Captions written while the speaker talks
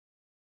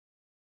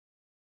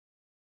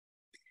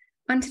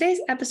On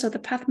today's episode, The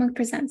Path Monk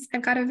Presents,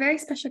 I've got a very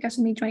special guest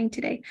with me joining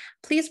today.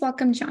 Please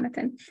welcome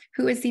Jonathan,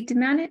 who is the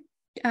demand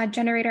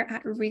generator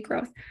at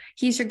Regrow.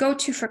 He's your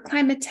go-to for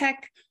climate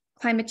tech,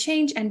 climate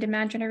change, and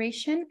demand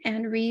generation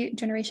and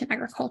regeneration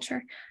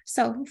agriculture.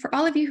 So for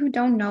all of you who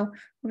don't know,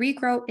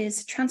 Regrow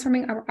is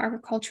transforming our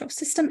agricultural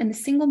system and the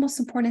single most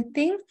important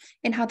thing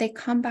in how they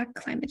combat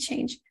climate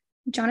change.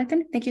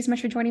 Jonathan, thank you so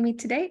much for joining me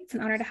today. It's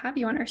an honor to have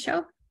you on our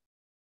show.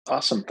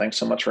 Awesome. Thanks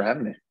so much for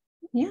having me.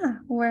 Yeah,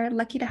 we're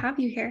lucky to have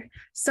you here.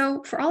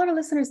 So for all of our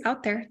listeners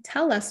out there,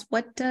 tell us,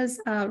 what does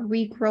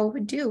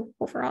Regrow do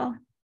overall?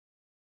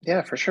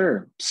 Yeah, for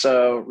sure.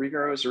 So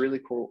Regrow is a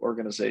really cool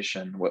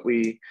organization. What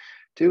we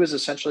do is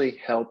essentially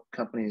help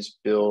companies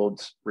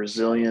build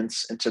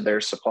resilience into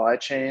their supply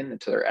chain,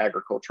 into their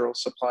agricultural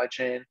supply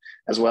chain,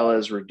 as well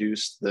as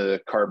reduce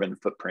the carbon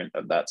footprint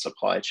of that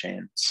supply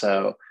chain.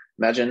 So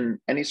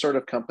imagine any sort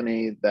of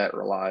company that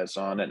relies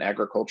on an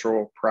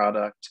agricultural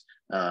product,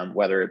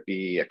 whether it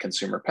be a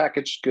consumer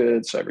packaged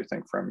good, so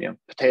everything from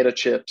potato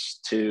chips,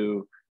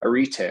 to a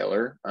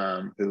retailer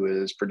who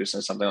is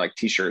producing something like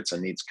t-shirts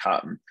and needs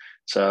cotton.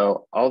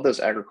 So all of those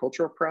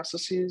agricultural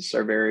processes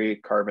are very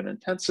carbon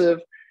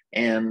intensive,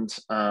 and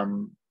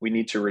we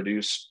need to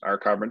reduce our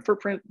carbon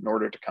footprint in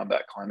order to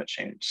combat climate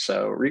change.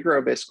 So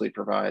Regrow basically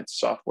provides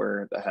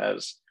software that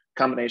has a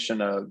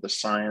combination of the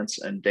science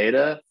and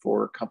data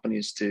for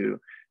companies to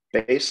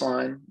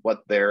baseline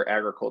what their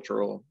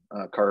agricultural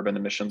carbon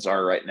emissions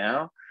are right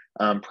now,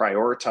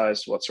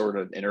 prioritize what sort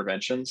of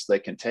interventions they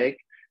can take,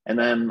 and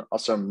then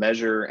also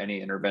measure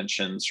any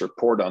interventions,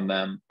 report on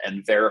them,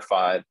 and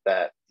verify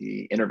that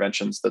the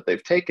interventions that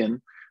they've taken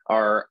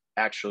are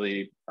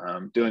actually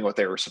doing what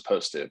they were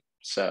supposed to.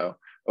 So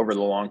over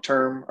the long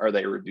term, are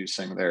they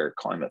reducing their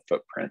climate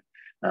footprint?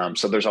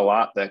 So there's a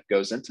lot that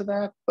goes into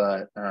that,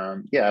 but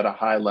yeah, at a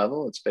high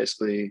level, it's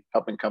basically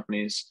helping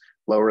companies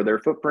lower their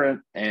footprint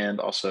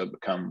and also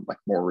become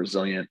more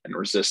resilient and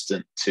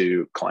resistant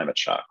to climate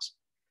shocks.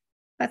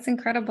 That's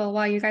incredible.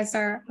 Wow, you guys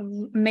are a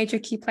major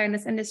key player in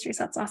this industry,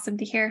 so that's awesome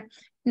to hear.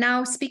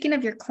 Now, speaking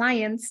of your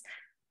clients,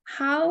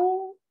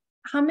 how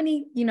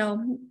many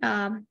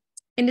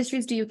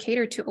industries do you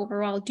cater to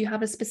overall? Do you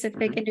have a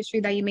specific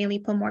industry that you mainly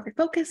put more of your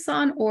focus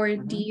on, or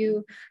do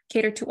you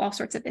cater to all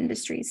sorts of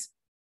industries?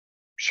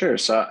 Sure.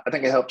 So I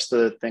think it helps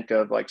to think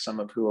of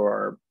some of who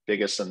our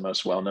biggest and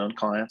most well-known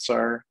clients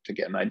are to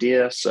get an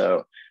idea.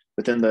 So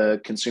within the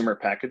consumer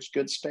packaged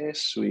goods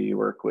space, we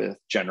work with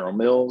General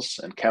Mills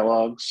and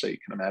Kellogg's. So you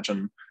can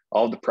imagine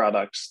all the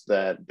products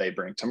that they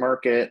bring to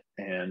market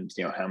and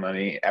how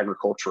many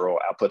agricultural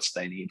outputs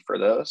they need for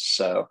those.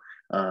 So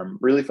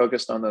really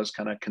focused on those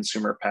kind of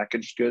consumer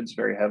packaged goods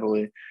very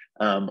heavily.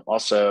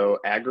 Also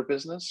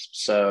agribusiness.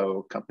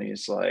 So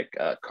companies like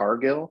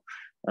Cargill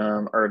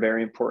are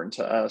very important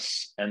to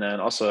us, and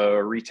then also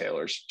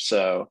retailers.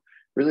 So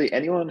really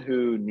anyone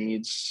who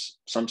needs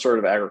some sort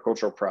of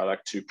agricultural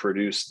product to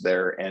produce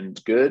their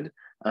end good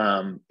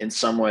in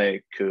some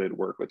way could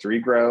work with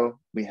Regrow.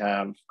 We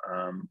have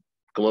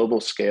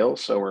global scale,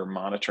 so we're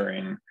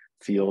monitoring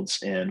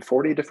fields in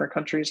 40 different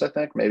countries, I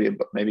think,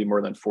 maybe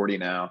more than 40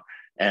 now,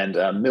 and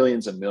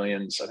millions and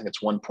millions. I think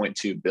it's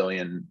 1.2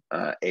 billion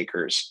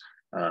acres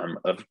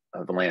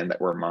of land that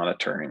we're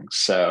monitoring.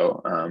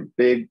 So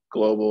big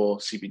global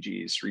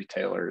CPGs,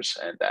 retailers,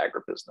 and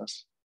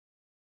agribusiness.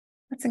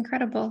 That's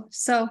incredible.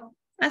 So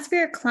as for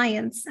your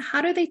clients,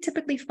 how do they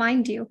typically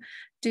find you?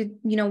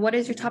 What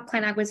is your top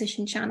client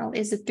acquisition channel?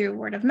 Is it through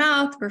word of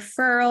mouth,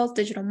 referrals,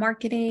 digital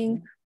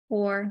marketing,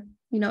 or,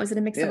 is it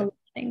a mix of all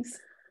things?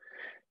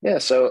 Yeah,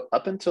 so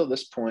up until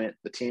this point,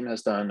 the team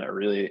has done a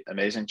really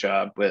amazing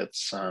job with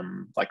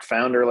some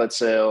founder-led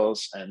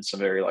sales and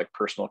some very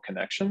personal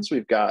connections.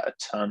 We've got a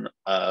ton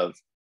of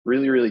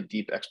really, really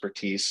deep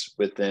expertise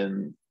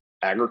within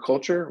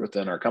agriculture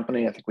within our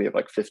company. I think we have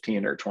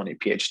 15 or 20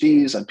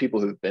 PhDs and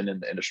people who've been in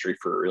the industry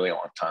for a really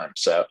long time.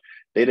 So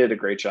they did a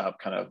great job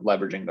kind of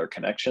leveraging their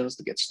connections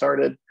to get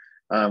started.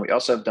 We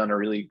also have done a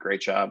really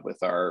great job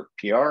with our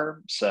PR.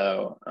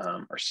 So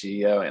our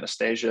CEO,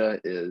 Anastasia,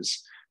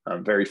 is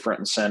very front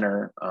and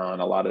center on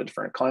a lot of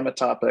different climate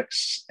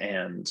topics.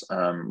 And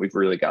we've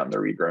really gotten the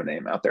Regrow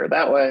name out there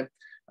that way.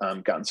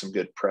 Gotten some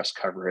good press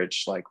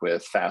coverage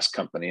with Fast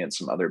Company and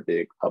some other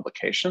big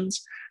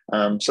publications.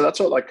 So that's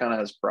what kind of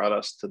has brought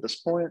us to this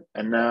point.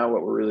 And now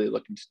what we're really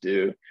looking to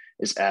do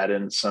is add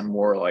in some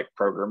more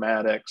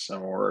programmatic,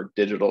 some more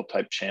digital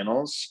type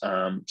channels,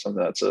 something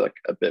that's a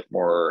bit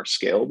more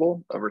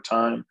scalable over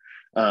time,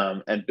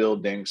 and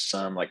building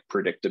some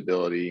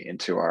predictability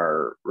into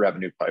our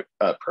revenue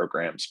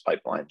programs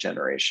pipeline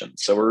generation.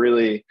 So we're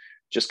really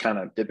just kind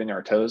of dipping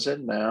our toes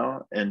in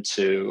now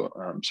into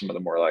some of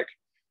the more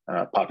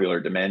popular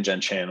demand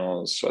gen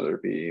channels, whether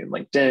it be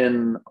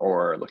LinkedIn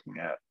or looking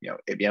at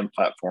ABM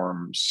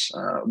platforms,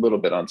 a little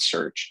bit on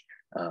search.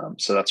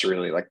 So that's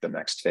really the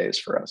next phase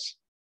for us.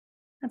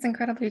 That's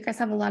incredible. You guys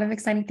have a lot of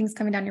exciting things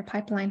coming down your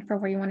pipeline for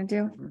what you want to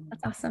do.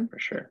 That's awesome. For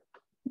sure.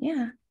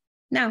 Yeah.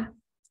 Now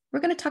we're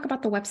going to talk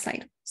about the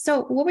website.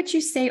 So what would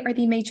you say are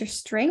the major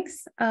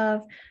strengths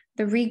of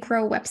the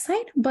Regrow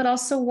website, but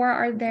also where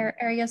are there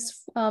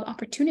areas of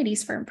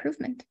opportunities for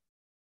improvement?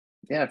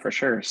 Yeah, for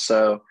sure.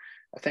 So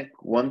I think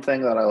one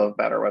thing that I love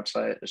about our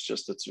website is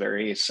just it's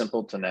very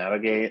simple to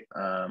navigate.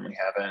 We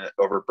haven't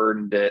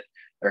overburdened it.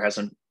 There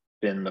hasn't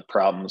been the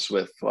problems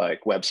with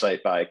like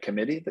website by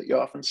committee that you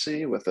often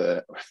see with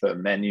a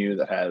menu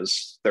that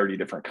has 30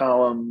 different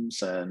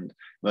columns and a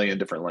million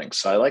different links.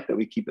 So I like that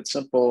we keep it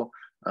simple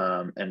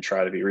and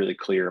try to be really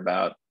clear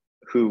about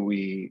who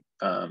we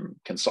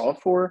can solve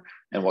for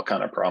and what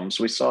kind of problems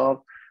we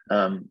solve.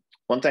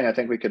 One thing I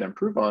think we could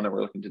improve on and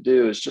we're looking to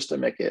do is just to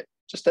make it,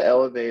 just to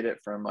elevate it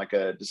from like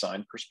a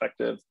design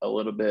perspective a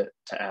little bit,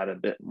 to add a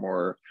bit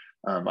more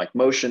like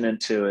motion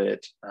into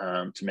it,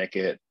 to make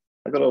it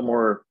a little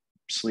more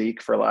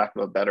sleek, for lack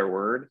of a better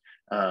word,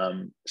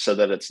 so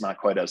that it's not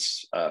quite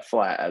as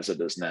flat as it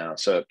is now.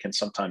 So it can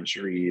sometimes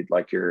read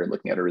like you're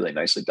looking at a really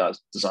nicely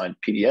designed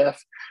PDF,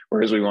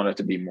 whereas we want it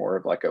to be more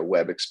of like a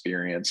web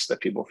experience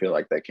that people feel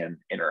like they can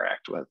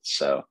interact with.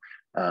 So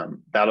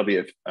that'll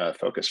be a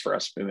focus for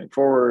us moving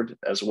forward,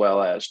 as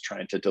well as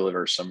trying to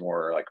deliver some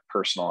more like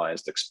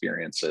personalized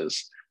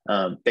experiences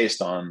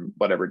based on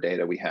whatever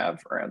data we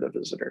have around a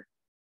visitor.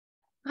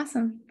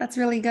 Awesome. That's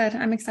really good.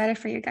 I'm excited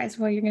for you guys,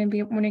 what you're going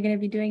to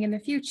be doing in the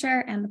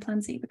future and the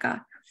plans that you've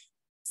got.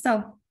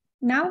 So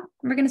now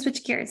we're going to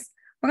switch gears.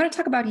 We're going to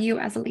talk about you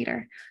as a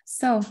leader.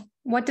 So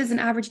what does an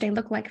average day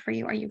look like for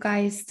you? Are you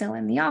guys still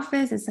in the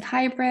office? Is it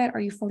hybrid?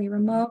 Are you fully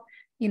remote?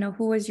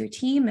 Who is your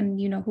team, and,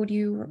 who do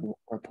you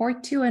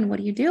report to, and what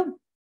do you do?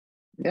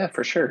 Yeah,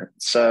 for sure.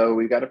 So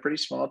we've got a pretty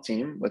small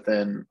team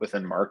within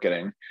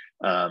marketing.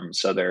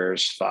 So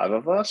there's 5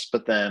 of us,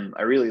 but then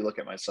I really look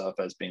at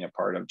myself as being a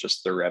part of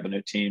just the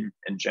revenue team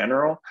in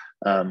general.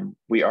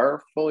 We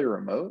are fully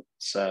remote.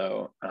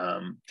 So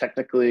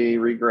technically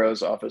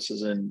Regrow's office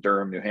is in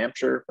Durham, New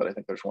Hampshire, but I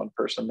think there's one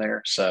person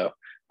there. So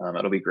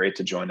it'll be great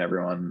to join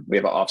everyone. We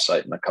have an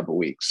offsite in a couple of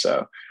weeks.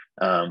 So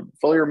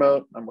fully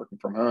remote. I'm working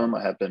from home.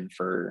 I have been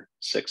for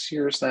 6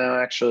 years now,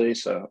 actually.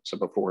 So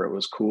before it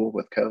was cool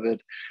with COVID.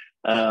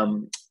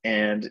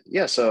 And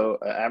yeah, so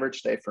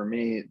average day for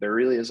me, there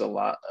really is a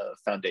lot of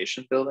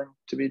foundation building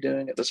to be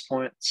doing at this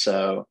point.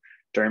 So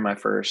during my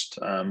first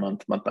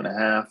month and a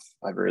half,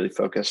 I've really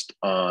focused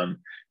on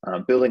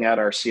building out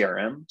our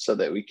CRM so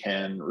that we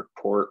can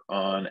report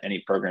on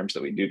any programs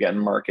that we do get in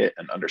market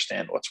and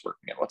understand what's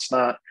working and what's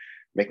not,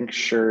 making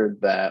sure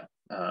that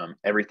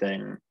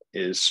everything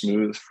is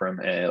smooth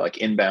from a like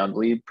inbound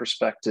lead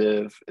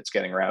perspective. It's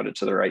getting routed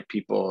to the right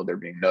people. They're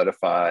being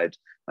notified.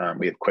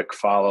 We have quick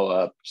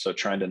follow-up. So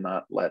trying to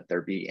not let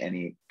there be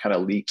any kind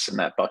of leaks in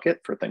that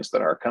bucket for things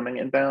that are coming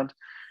inbound.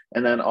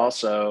 And then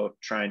also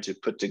trying to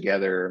put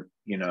together,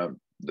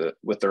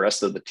 with the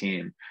rest of the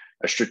team,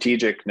 a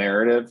strategic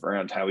narrative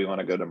around how we want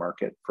to go to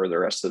market for the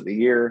rest of the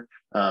year,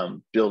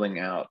 building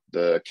out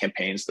the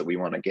campaigns that we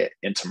want to get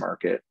into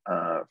market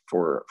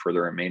for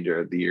the remainder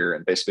of the year,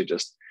 and basically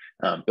just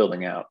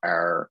building out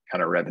our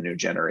kind of revenue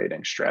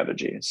generating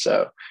strategy.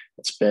 So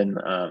it's been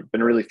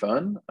really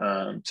fun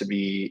to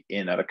be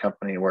in at a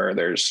company where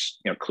there's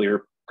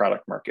clear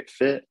product market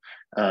fit,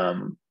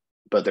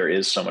 but there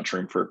is so much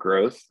room for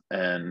growth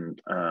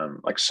and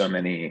like so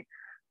many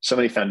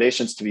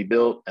foundations to be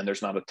built, and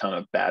there's not a ton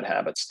of bad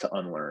habits to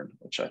unlearn,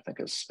 which I think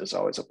is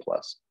always a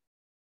plus.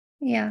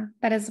 Yeah,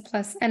 that is a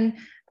plus. And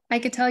I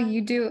could tell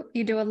you do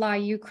a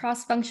lot. You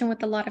cross function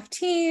with a lot of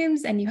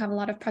teams, and you have a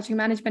lot of project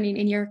management,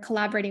 and you're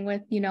collaborating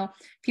with,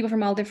 people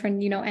from all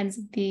different, ends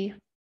of the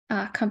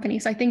company.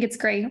 So I think it's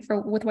great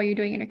with what you're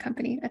doing in your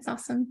company. That's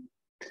awesome.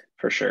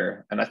 For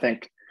sure. And I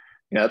think,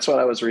 that's what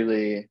I was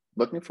really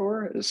looking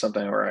for, is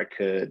something where I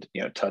could,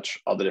 touch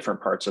all the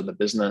different parts of the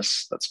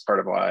business. That's part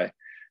of why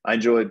I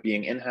enjoyed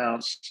being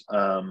in-house.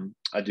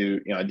 I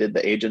did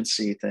the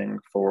agency thing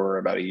for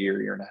about a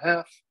year and a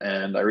half,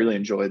 and I really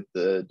enjoyed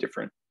the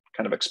different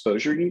kind of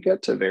exposure you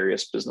get to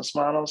various business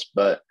models,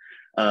 but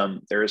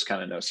there is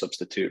kind of no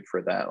substitute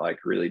for that, like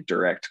really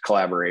direct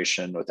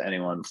collaboration with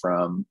anyone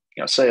from,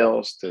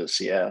 sales to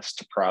CS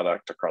to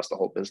product across the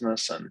whole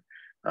business. And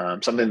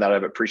something that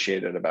I've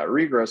appreciated about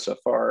Regrow so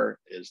far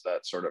is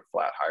that sort of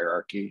flat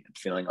hierarchy and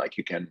feeling like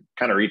you can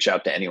kind of reach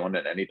out to anyone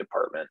in any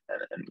department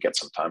and get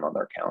some time on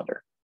their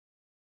calendar.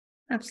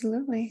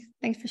 Absolutely.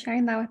 Thanks for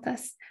sharing that with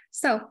us.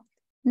 So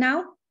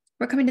now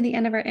we're coming to the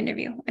end of our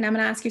interview, and I'm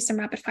going to ask you some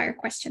rapid fire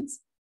questions.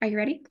 Are you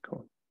ready?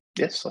 Cool.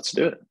 Yes, let's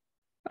do it.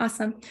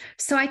 Awesome.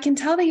 So I can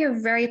tell that you're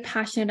very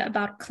passionate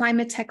about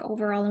climate tech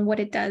overall and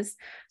what it does.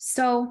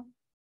 So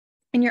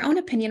in your own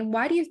opinion,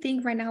 why do you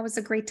think right now is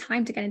a great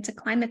time to get into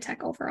climate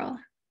tech overall?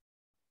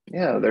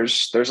 Yeah,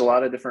 there's a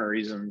lot of different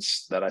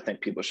reasons that I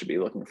think people should be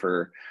looking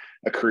for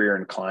a career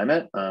in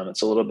climate.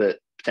 It's a little bit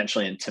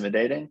potentially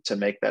intimidating to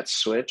make that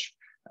switch.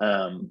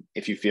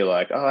 If you feel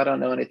like, oh, I don't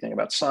know anything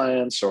about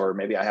science, or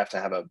maybe I have to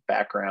have a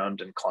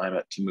background in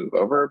climate to move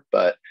over.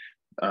 But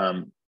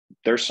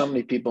there's so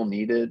many people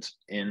needed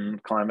in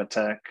climate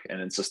tech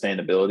and in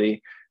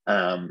sustainability,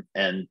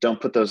 and don't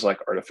put those like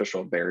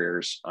artificial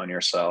barriers on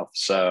yourself.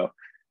 So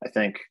I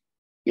think,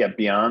 yeah,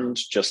 beyond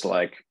just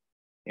like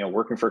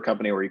working for a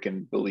company where you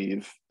can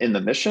believe in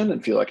the mission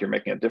and feel like you're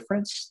making a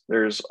difference.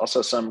 There's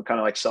also some kind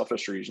of like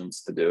selfish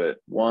reasons to do it.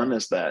 One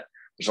is that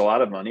there's a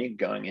lot of money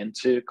going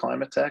into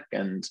climate tech,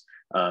 and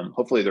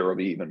hopefully there will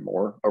be even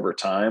more over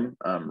time.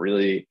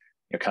 Really,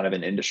 kind of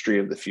an industry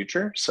of the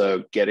future.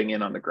 So getting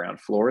in on the ground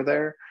floor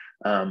there.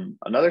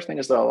 Another thing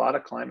is that a lot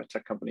of climate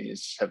tech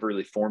companies have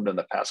really formed in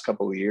the past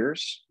couple of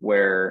years,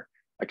 where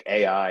like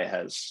AI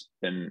has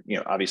been,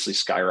 obviously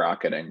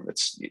skyrocketing.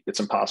 It's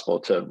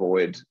impossible to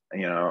avoid.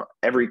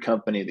 Every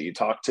company that you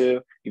talk to,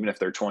 even if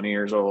they're 20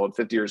 years old,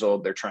 50 years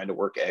old, they're trying to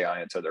work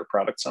AI into their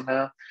product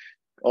somehow.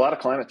 A lot of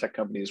climate tech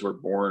companies were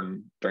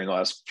born during the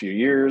last few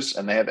years,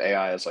 and they have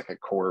AI as like a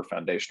core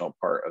foundational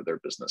part of their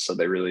business. So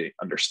they really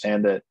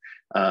understand it,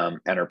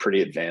 and are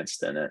pretty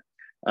advanced in it.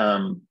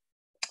 And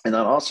then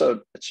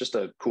also, it's just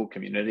a cool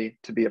community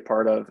to be a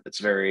part of. It's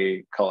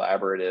very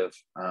collaborative.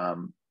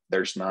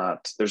 There's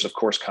of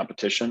course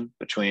competition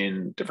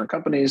between different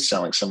companies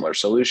selling similar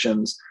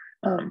solutions.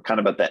 Kind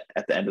of at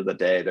the end of the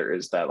day, there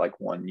is that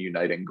like one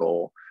uniting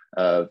goal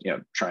of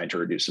trying to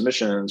reduce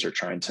emissions or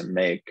trying to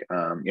make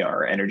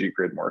our energy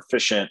grid more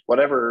efficient.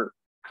 Whatever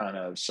kind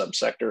of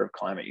subsector of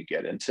climate you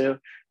get into,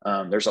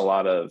 there's a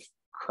lot of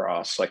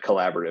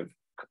collaborative,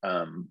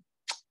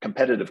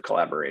 competitive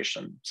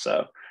collaboration.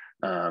 So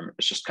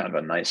it's just kind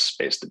of a nice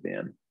space to be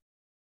in.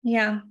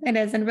 Yeah, it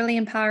is, and really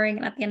empowering.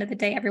 And at the end of the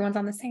day, everyone's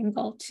on the same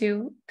goal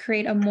to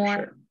create a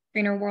more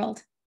greener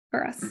world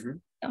for us. Mm-hmm.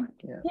 So,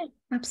 yeah,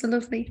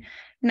 absolutely.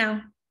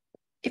 Now,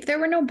 if there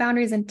were no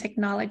boundaries in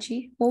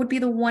technology, what would be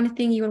the one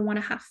thing you would want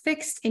to have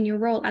fixed in your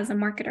role as a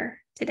marketer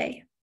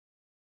today?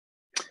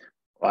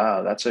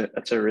 Wow, that's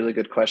a really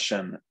good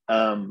question.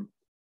 I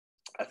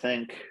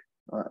think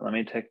let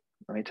me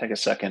take a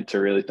second to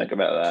really think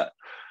about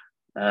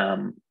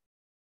that.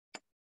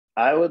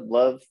 I would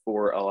love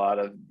for a lot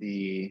of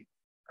the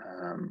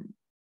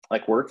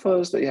like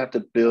workflows that you have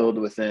to build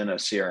within a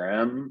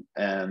CRM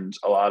and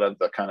a lot of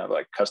the kind of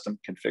like custom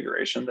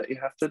configuration that you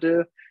have to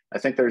do. I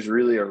think there's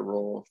really a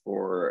role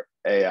for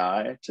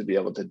AI to be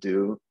able to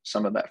do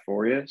some of that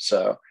for you.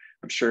 So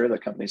I'm sure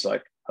that companies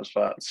like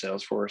HubSpot and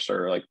Salesforce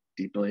are like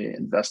deeply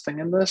investing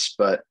in this,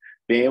 but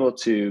being able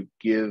to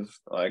give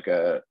like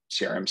a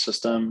CRM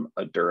system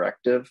a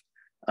directive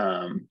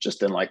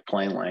just in like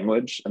plain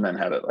language, and then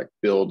have it like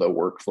build a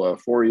workflow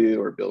for you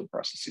or build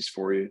processes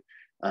for you,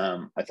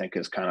 I think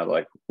is kind of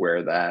like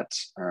where that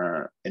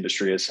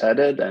industry is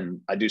headed.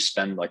 And I do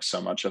spend like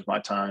so much of my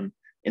time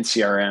in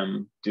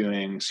CRM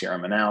doing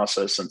CRM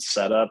analysis and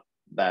setup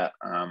that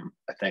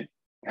I think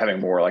having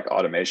more like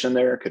automation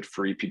there could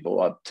free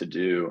people up to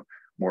do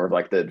more of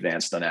like the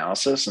advanced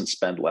analysis and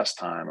spend less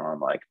time on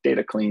like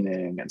data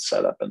cleaning and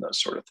setup and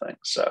those sort of things.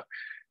 So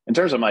in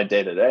terms of my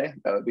day-to-day,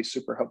 that would be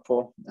super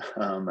helpful.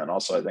 And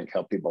also I think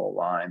help people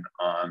align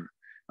on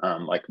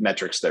like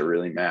metrics that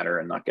really matter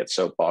and not get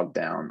so bogged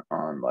down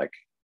on like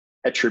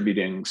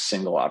attributing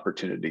single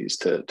opportunities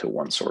to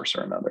one source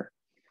or another.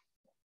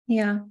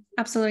 Yeah,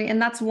 absolutely.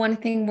 And that's one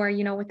thing where,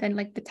 within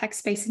like the tech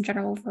space in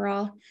general,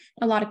 overall,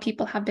 a lot of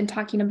people have been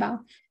talking about,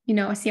 a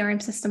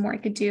CRM system where I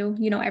could do,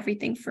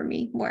 everything for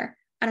me, where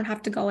I don't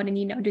have to go in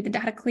and, do the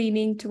data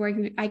cleaning to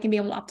where I can be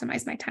able to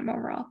optimize my time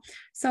overall.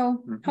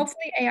 So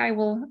hopefully AI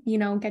will,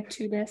 get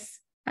to this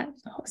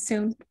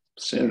soon.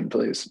 Soon,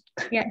 please.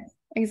 Yes,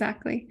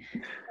 exactly.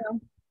 So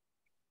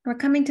we're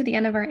coming to the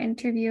end of our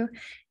interview,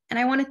 and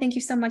I want to thank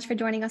you so much for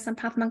joining us on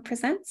Pathmonk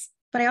Presents,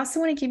 but I also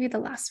want to give you the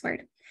last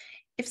word.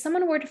 If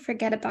someone were to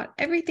forget about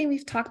everything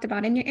we've talked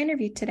about in your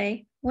interview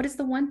today, what is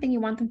the one thing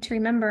you want them to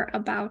remember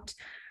about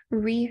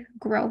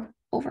Regrow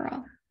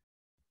overall?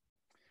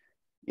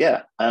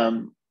 Yeah,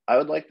 I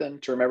would like them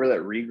to remember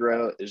that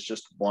Regrow is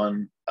just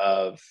one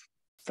of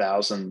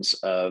thousands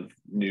of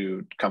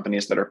new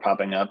companies that are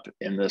popping up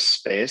in this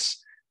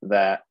space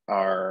that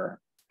are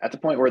at the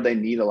point where they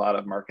need a lot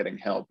of marketing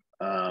help.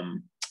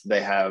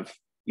 They have,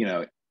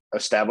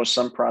 established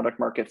some product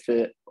market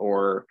fit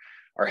or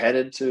are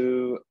headed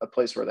to a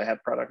place where they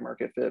have product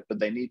market fit, but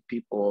they need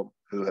people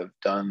who have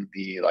done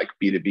the like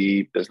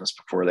B2B business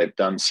before, they've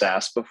done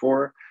SaaS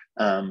before,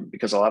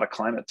 because a lot of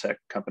climate tech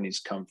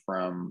companies come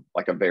from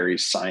like a very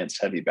science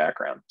heavy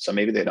background. So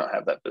maybe they don't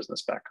have that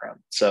business background.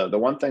 So the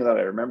one thing that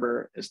I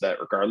remember is that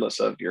regardless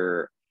of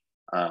your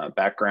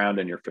background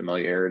and your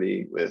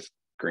familiarity with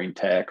green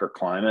tech or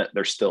climate,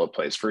 there's still a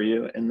place for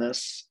you in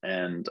this,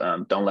 and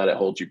don't let it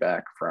hold you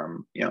back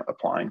from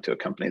applying to a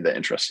company that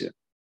interests you.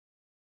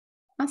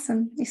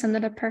 Awesome. You summed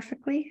it up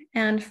perfectly.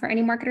 And for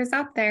any marketers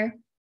out there,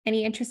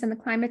 any interest in the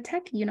climate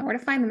tech, you know where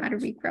to find them at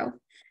Regrow.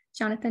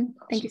 Jonathan,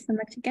 thank you so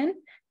much again.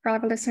 For all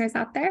of our listeners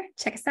out there,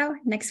 check us out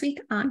next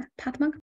week on Pathmonk